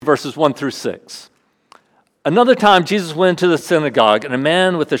verses 1 through 6. Another time Jesus went into the synagogue, and a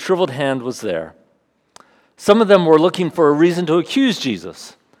man with a shriveled hand was there. Some of them were looking for a reason to accuse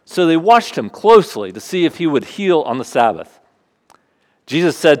Jesus, so they watched him closely to see if he would heal on the Sabbath.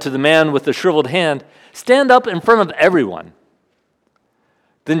 Jesus said to the man with the shriveled hand, "Stand up in front of everyone."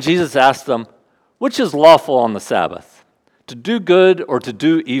 Then Jesus asked them, "Which is lawful on the Sabbath, to do good or to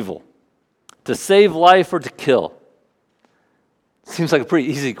do evil, to save life or to kill?" Seems like a pretty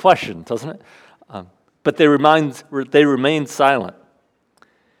easy question, doesn't it? But they remained silent.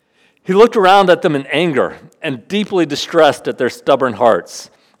 He looked around at them in anger and deeply distressed at their stubborn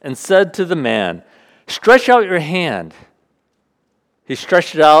hearts, and said to the man, "Stretch out your hand." He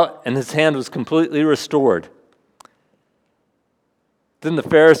stretched it out, and his hand was completely restored. Then the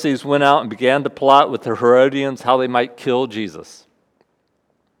Pharisees went out and began to plot with the Herodians how they might kill Jesus.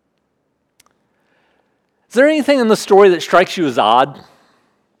 Is there anything in the story that strikes you as odd?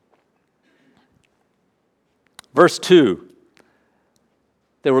 Verse 2,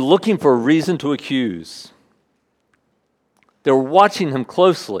 they were looking for a reason to accuse. They were watching him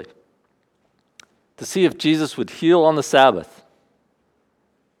closely to see if Jesus would heal on the Sabbath.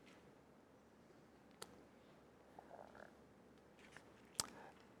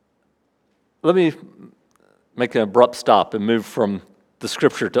 Let me make an abrupt stop and move from the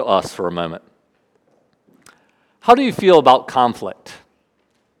scripture to us for a moment. How do you feel about conflict?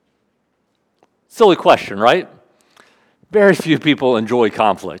 Silly question, right? Very few people enjoy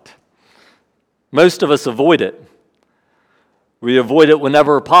conflict. Most of us avoid it. We avoid it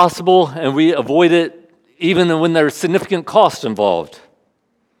whenever possible, and we avoid it even when there's significant cost involved.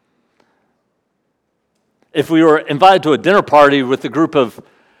 If we were invited to a dinner party with a group of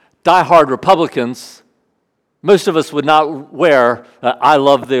diehard Republicans, most of us would not wear "I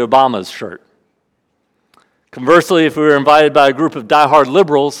love the Obamas" shirt. Conversely, if we were invited by a group of diehard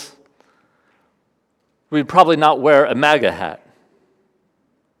liberals, we'd probably not wear a MAGA hat.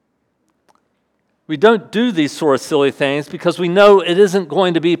 We don't do these sort of silly things because we know it isn't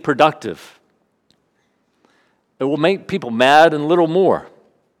going to be productive. It will make people mad and little more.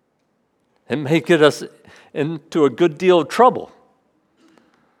 It may get us into a good deal of trouble.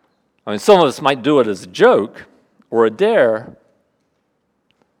 I mean, some of us might do it as a joke or a dare,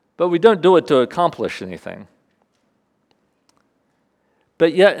 but we don't do it to accomplish anything.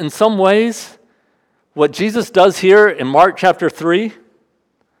 But yet, in some ways, what Jesus does here in Mark chapter 3,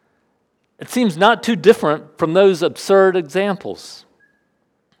 it seems not too different from those absurd examples.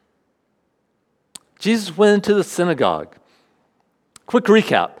 Jesus went into the synagogue. Quick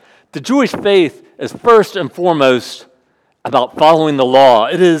recap. The Jewish faith is first and foremost about following the law.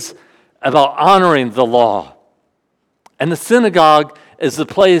 It is about honoring the law. And the synagogue is the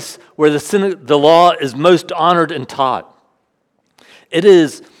place where the law is most honored and taught. It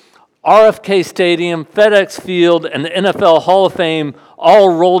is RFK Stadium, FedEx Field, and the NFL Hall of Fame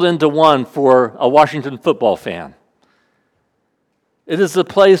all rolled into one for a Washington football fan. It is the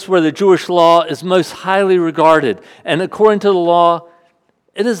place where the Jewish law is most highly regarded. And according to the law,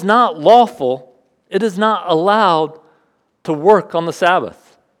 it is not lawful, it is not allowed to work on the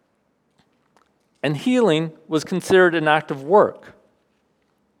Sabbath. And healing was considered an act of work.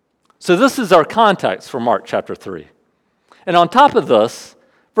 So this is our context for Mark chapter 3. And on top of this,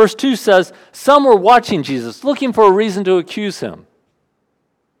 verse 2 says, some were watching Jesus, looking for a reason to accuse him.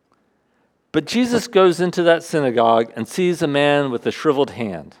 But Jesus goes into that synagogue and sees a man with a shriveled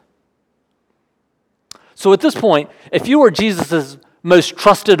hand. So at this point, if you were Jesus' most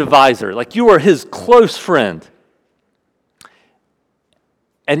trusted advisor, like you were his close friend,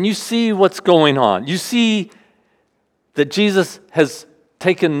 and you see what's going on, you see that Jesus has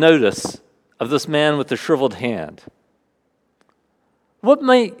taken notice of this man with the shriveled hand, what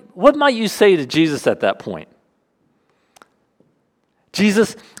might you say to Jesus at that point?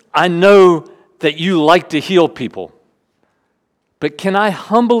 Jesus, I know that you like to heal people, but can I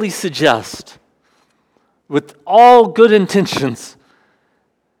humbly suggest, with all good intentions,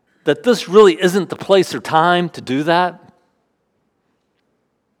 that this really isn't the place or time to do that?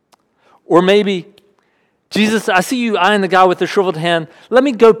 Or maybe, Jesus, I see you eyeing the guy with the shriveled hand. Let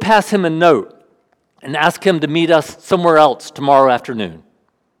me go pass him a note and ask him to meet us somewhere else tomorrow afternoon.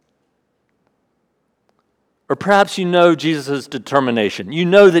 Or perhaps you know Jesus' determination. You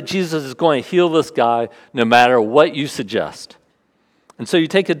know that Jesus is going to heal this guy no matter what you suggest. And so you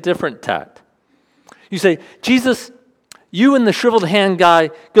take a different tact. You say, Jesus, you and the shriveled hand guy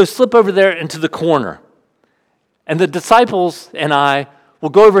go slip over there into the corner. And the disciples and I will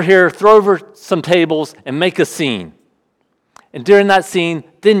go over here, throw over some tables, and make a scene. And during that scene,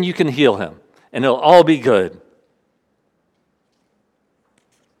 then you can heal him. And it'll all be good.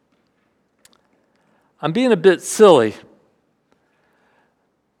 I'm being a bit silly,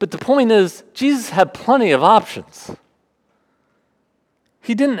 but the point is, Jesus had plenty of options.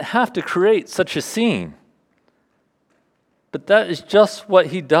 He didn't have to create such a scene, but that is just what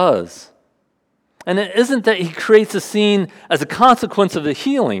he does. And it isn't that he creates a scene as a consequence of the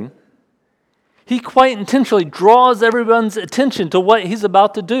healing. He quite intentionally draws everyone's attention to what he's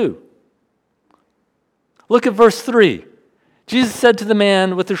about to do. Look at verse 3. Jesus said to the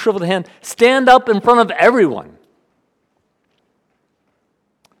man with the shriveled hand, "Stand up in front of everyone.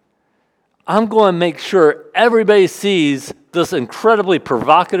 I'm going to make sure everybody sees this incredibly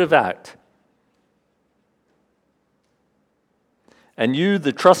provocative act. And you,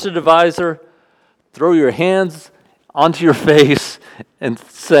 the trusted advisor, throw your hands onto your face and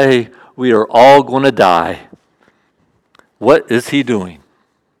say, 'We are all going to die.'" What is he doing?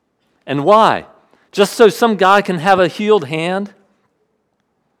 And why? Just so some guy can have a healed hand?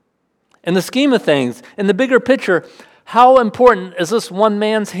 In the scheme of things, in the bigger picture, how important is this one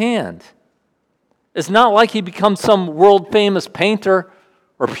man's hand? It's not like he becomes some world-famous painter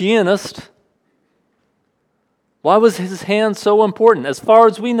or pianist. Why was his hand so important? As far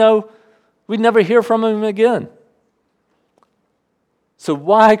as we know, we'd never hear from him again. So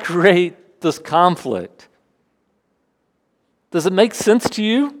why create this conflict? Does it make sense to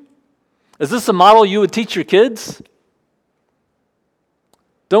you? Is this a model you would teach your kids?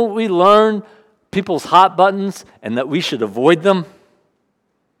 Don't we learn people's hot buttons and that we should avoid them?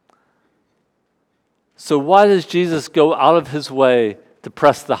 So why does Jesus go out of his way to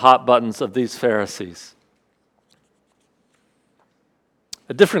press the hot buttons of these Pharisees?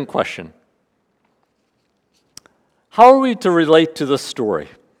 A different question. How are we to relate to this story?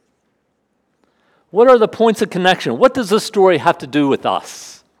 What are the points of connection? What does this story have to do with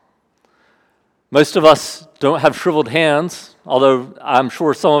us? Most of us don't have shriveled hands, although I'm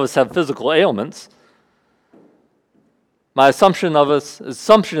sure some of us have physical ailments. My assumption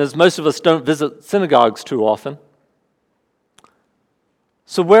is most of us don't visit synagogues too often.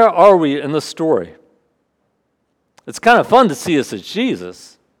 So where are we in this story? It's kind of fun to see us as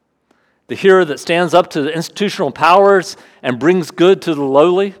Jesus, the hero that stands up to the institutional powers and brings good to the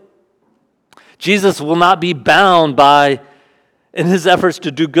lowly. Jesus will not be bound by, in his efforts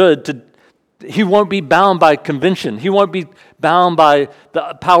to do good, he won't be bound by convention. He won't be bound by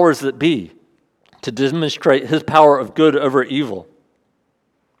the powers that be to demonstrate his power of good over evil.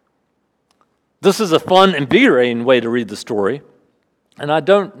 This is a fun, invigorating way to read the story, and I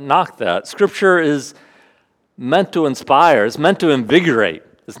don't knock that. Scripture is meant to inspire. It's meant to invigorate.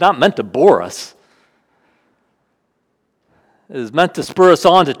 It's not meant to bore us. It is meant to spur us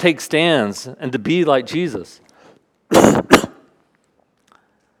on to take stands and to be like Jesus.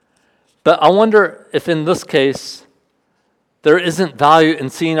 But I wonder if in this case, there isn't value in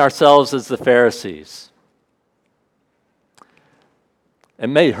seeing ourselves as the Pharisees. It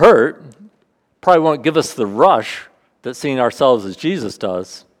may hurt, probably won't give us the rush that seeing ourselves as Jesus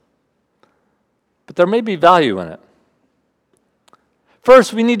does, but there may be value in it.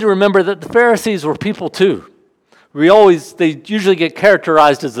 First, we need to remember that the Pharisees were people too. They usually get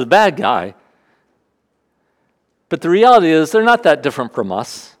characterized as the bad guy, but the reality is they're not that different from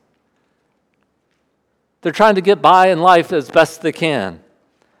us. They're trying to get by in life as best they can.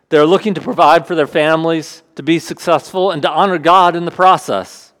 They're looking to provide for their families, to be successful, and to honor God in the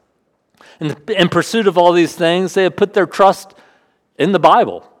process. In pursuit of all these things, they have put their trust in the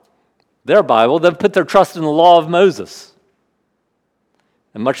Bible, their Bible. They've put their trust in the law of Moses.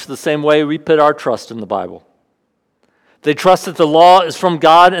 In much the same way we put our trust in the Bible. They trust that the law is from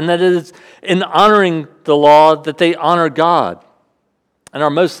God and that it is in honoring the law that they honor God and are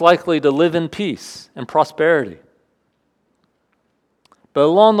most likely to live in peace and prosperity. But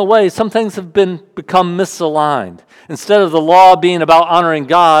along the way, some things have become misaligned. Instead of the law being about honoring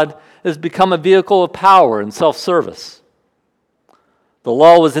God, it has become a vehicle of power and self-service. The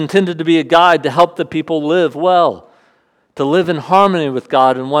law was intended to be a guide to help the people live well, to live in harmony with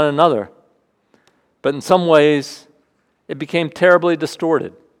God and one another. But in some ways, it became terribly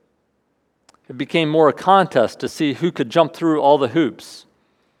distorted. It became more a contest to see who could jump through all the hoops.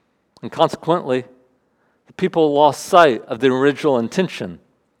 And consequently, the people lost sight of the original intention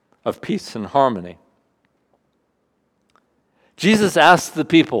of peace and harmony. Jesus asked the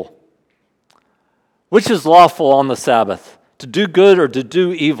people, which is lawful on the Sabbath, to do good or to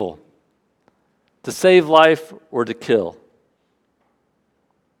do evil, to save life or to kill?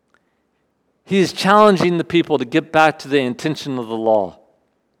 He is challenging the people to get back to the intention of the law.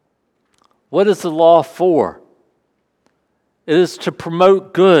 What is the law for? It is to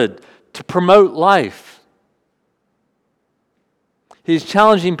promote good, to promote life. He's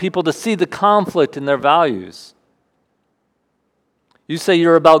challenging people to see the conflict in their values. You say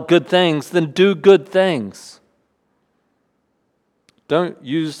you're about good things, then do good things. Don't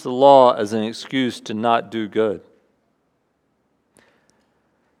use the law as an excuse to not do good.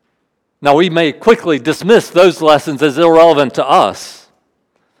 Now, we may quickly dismiss those lessons as irrelevant to us.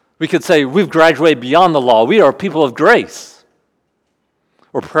 We could say, we've graduated beyond the law. We are people of grace.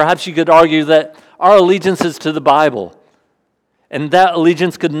 Or perhaps you could argue that our allegiance is to the Bible, and that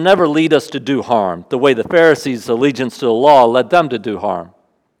allegiance could never lead us to do harm, the way the Pharisees' allegiance to the law led them to do harm.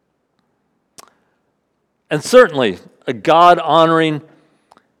 And certainly, a God-honoring,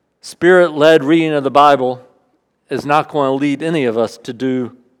 Spirit-led reading of the Bible is not going to lead any of us to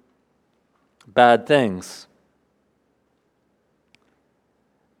do bad things.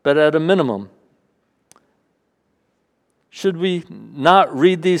 But at a minimum, should we not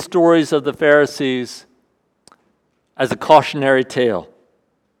read these stories of the Pharisees as a cautionary tale?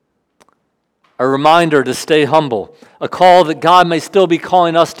 A reminder to stay humble, a call that God may still be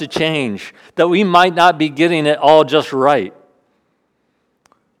calling us to change, that we might not be getting it all just right,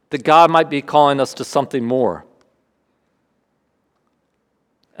 that God might be calling us to something more.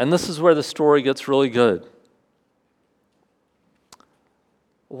 And this is where the story gets really good.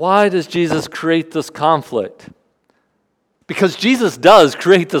 Why does Jesus create this conflict? Because Jesus does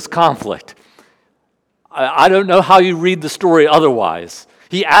create this conflict. I don't know how you read the story otherwise.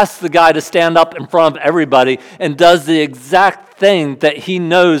 He asks the guy to stand up in front of everybody and does the exact thing that he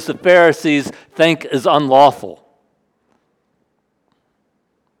knows the Pharisees think is unlawful.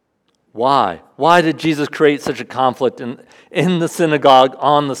 Why? Why did Jesus create such a conflict in the synagogue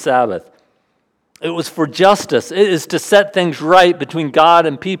on the Sabbath? It was for justice. It is to set things right between God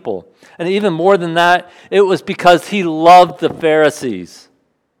and people. And even more than that, it was because he loved the Pharisees.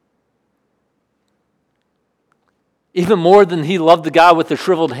 Even more than he loved the guy with the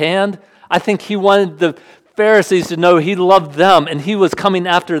shriveled hand, I think he wanted the Pharisees to know he loved them and he was coming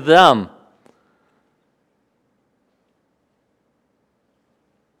after them.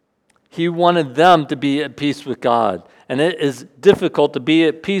 He wanted them to be at peace with God. And it is difficult to be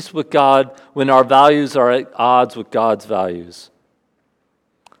at peace with God when our values are at odds with God's values.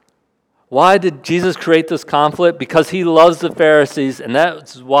 Why did Jesus create this conflict? Because he loves the Pharisees, and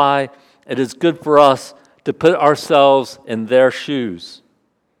that's why it is good for us to put ourselves in their shoes.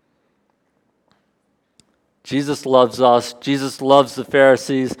 Jesus loves us, Jesus loves the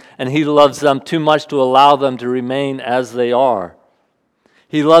Pharisees, and he loves them too much to allow them to remain as they are.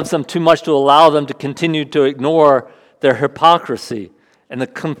 He loves them too much to allow them to continue to ignore their hypocrisy and the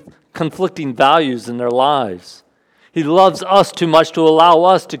conflicting values in their lives. He loves us too much to allow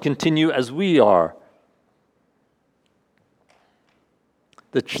us to continue as we are.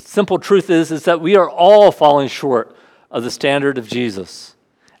 The simple truth is that we are all falling short of the standard of Jesus.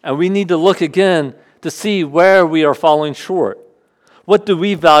 And we need to look again to see where we are falling short. What do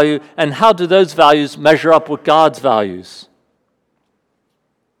we value, and how do those values measure up with God's values?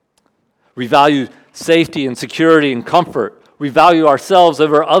 We value safety and security and comfort. We value ourselves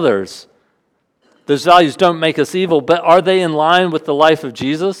over others. Those values don't make us evil, but are they in line with the life of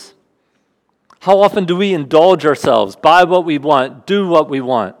Jesus? How often do we indulge ourselves, buy what we want, do what we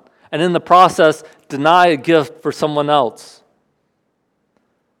want, and in the process deny a gift for someone else?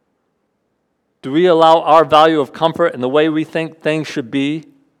 Do we allow our value of comfort and the way we think things should be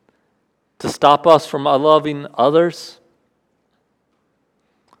to stop us from loving others?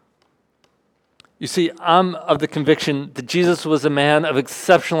 You see, I'm of the conviction that Jesus was a man of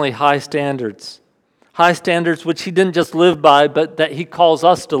exceptionally high standards which he didn't just live by, but that he calls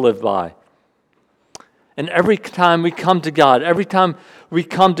us to live by. And every time we come to God, every time we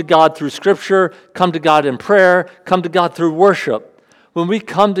come to God through Scripture, come to God in prayer, come to God through worship, when we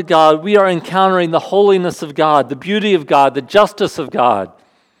come to God, we are encountering the holiness of God, the beauty of God, the justice of God,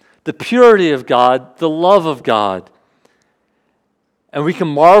 the purity of God, the love of God. And we can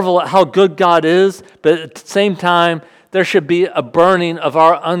marvel at how good God is, but at the same time, there should be a burning of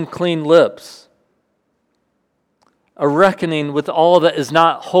our unclean lips, a reckoning with all that is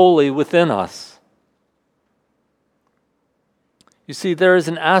not holy within us. You see, there is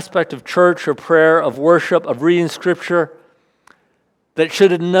an aspect of church or prayer, of worship, of reading Scripture that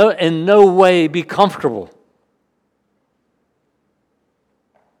should in no way be comfortable.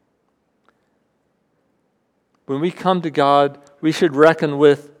 When we come to God, we should reckon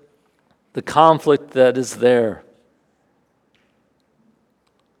with the conflict that is there.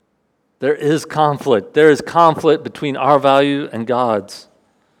 There is conflict. There is conflict between our value and God's.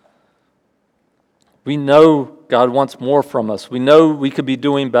 We know God wants more from us. We know we could be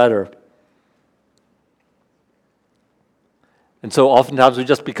doing better. And so oftentimes we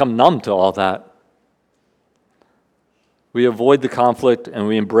just become numb to all that. We avoid the conflict and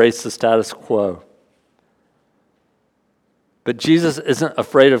we embrace the status quo. But Jesus isn't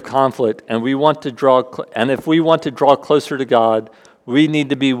afraid of conflict, and if we want to draw closer to God, we need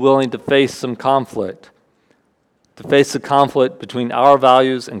to be willing to face some conflict, to face the conflict between our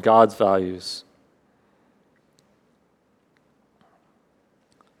values and God's values.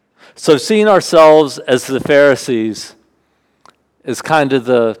 So seeing ourselves as the Pharisees is kind of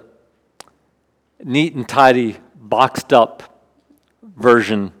the neat and tidy, boxed up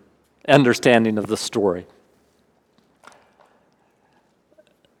version, understanding of the story.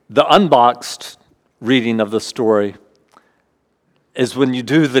 The unboxed reading of the story is when you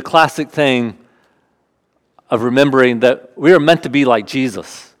do the classic thing of remembering that we are meant to be like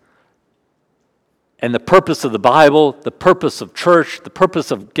Jesus. And the purpose of the Bible, the purpose of church, the purpose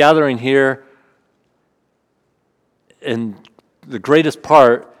of gathering here, and the greatest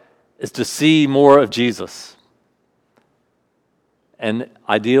part is to see more of Jesus. And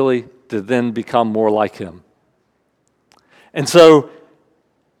ideally, to then become more like him. And so,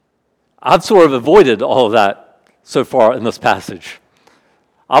 I've sort of avoided all of that so far in this passage.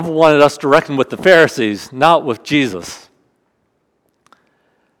 I've wanted us to reckon with the Pharisees, not with Jesus.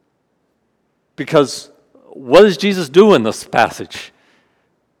 Because what does Jesus do in this passage?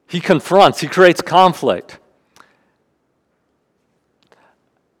 He confronts, he creates conflict.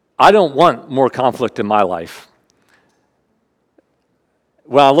 I don't want more conflict in my life.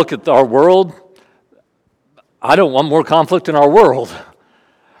 When I look at our world, I don't want more conflict in our world.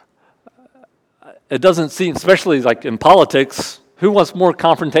 It doesn't seem, especially like in politics, who wants more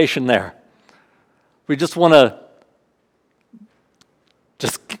confrontation there? We just want to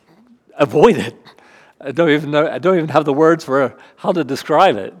just avoid it. I don't even have the words for how to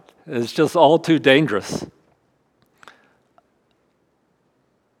describe it. It's just all too dangerous.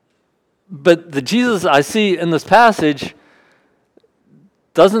 But the Jesus I see in this passage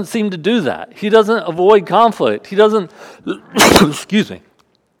doesn't seem to do that. He doesn't avoid conflict. He doesn't, excuse me.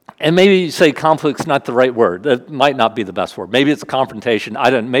 And maybe you say conflict's not the right word. That might not be the best word. Maybe it's confrontation.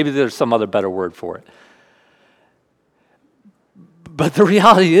 Maybe there's some other better word for it. But the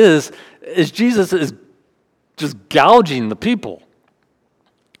reality is Jesus is just gouging the people.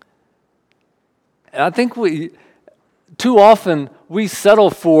 And I think too often we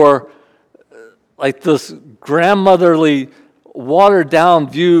settle for like this grandmotherly, watered down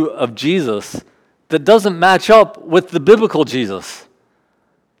view of Jesus that doesn't match up with the biblical Jesus.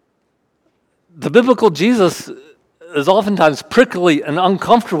 The biblical Jesus is oftentimes prickly and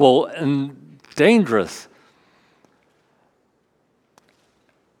uncomfortable and dangerous.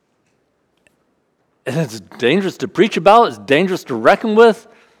 And it's dangerous to preach about. It's dangerous to reckon with.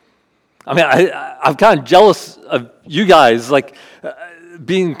 I mean, I'm kind of jealous of you guys, like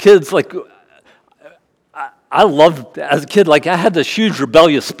being kids. Like I loved as a kid. Like I had this huge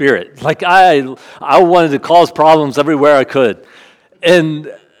rebellious spirit. Like I wanted to cause problems everywhere I could,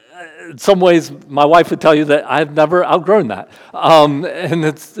 and in some ways, my wife would tell you that I've never outgrown that. And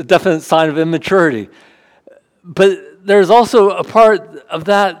it's a definite sign of immaturity. But there's also a part of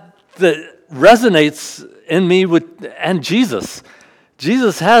that resonates in me and Jesus.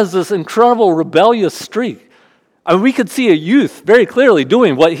 Jesus has this incredible rebellious streak. I mean, we could see a youth very clearly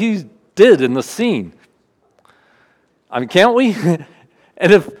doing what he did in the scene. I mean, can't we? And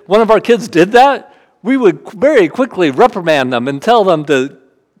if one of our kids did that, we would very quickly reprimand them and tell them to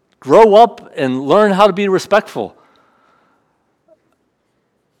grow up and learn how to be respectful.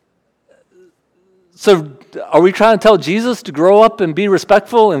 So are we trying to tell Jesus to grow up and be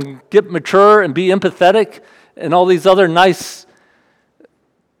respectful and get mature and be empathetic and all these other nice,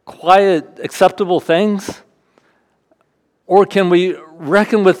 quiet, acceptable things? Or can we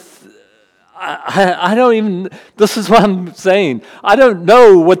reckon with, I don't even, this is what I'm saying. I don't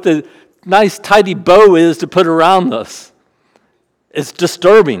know what the nice, tidy bow is to put around this. It's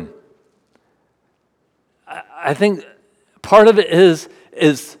disturbing. I think part of it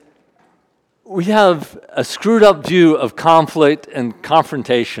is we have a screwed up view of conflict and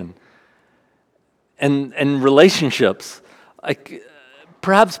confrontation and relationships. Like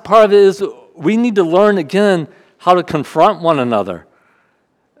perhaps part of it is we need to learn again how to confront one another.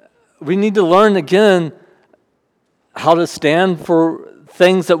 We need to learn again how to stand for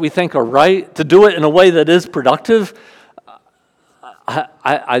things that we think are right, to do it in a way that is productive.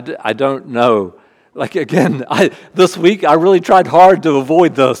 I don't know. Like again, this week I really tried hard to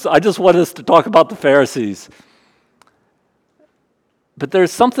avoid this. I just want us to talk about the Pharisees. But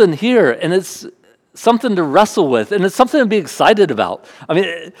there's something here, and it's something to wrestle with, and it's something to be excited about. I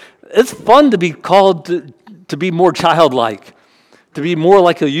mean, it's fun to be called to be more childlike. to be more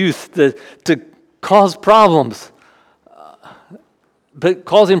like a youth, to cause problems, but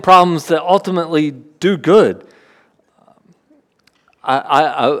causing problems that ultimately do good.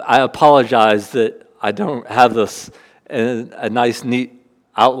 I apologize that I don't have this in a nice, neat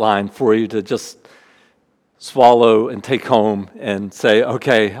outline for you to just swallow and take home and say,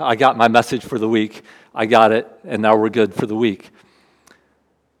 okay, I got my message for the week, I got it, and now we're good for the week.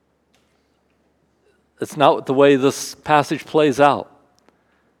 It's not the way this passage plays out.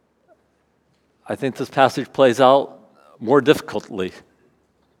 I think this passage plays out more difficultly.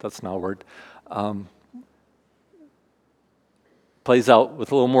 That's not a word. Plays out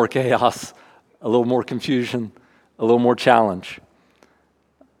with a little more chaos, a little more confusion, a little more challenge.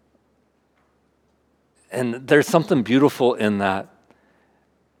 And there's something beautiful in that.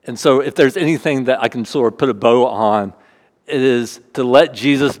 And so if there's anything that I can sort of put a bow on, it is to let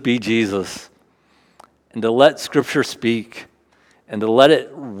Jesus be Jesus, and to let Scripture speak, and to let it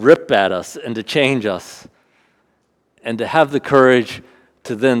rip at us, and to change us, and to have the courage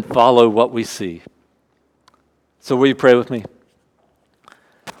to then follow what we see. So will you pray with me?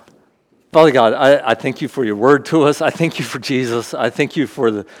 Father God, I thank you for your word to us. I thank you for Jesus. I thank you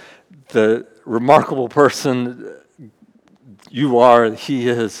for the remarkable person you are, he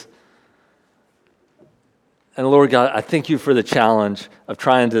is. And Lord God, I thank you for the challenge of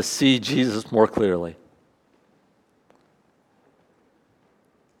trying to see Jesus more clearly.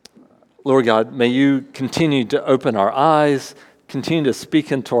 Lord God, may you continue to open our eyes, continue to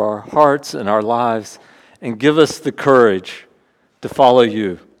speak into our hearts and our lives, and give us the courage to follow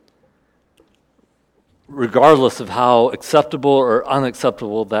you, regardless of how acceptable or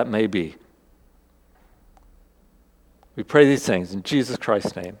unacceptable that may be. We pray these things in Jesus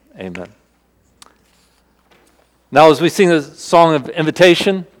Christ's name. Amen. Now, as we sing a song of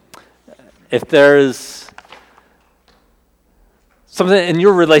invitation, if there is something in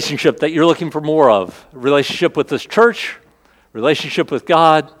your relationship that you're looking for more of, relationship with this church, relationship with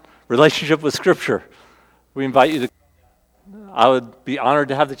God, relationship with Scripture, we invite you to. I would be honored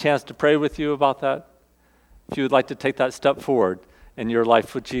to have the chance to pray with you about that. If you would like to take that step forward in your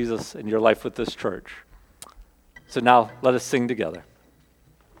life with Jesus and your life with this church. So now let us sing together.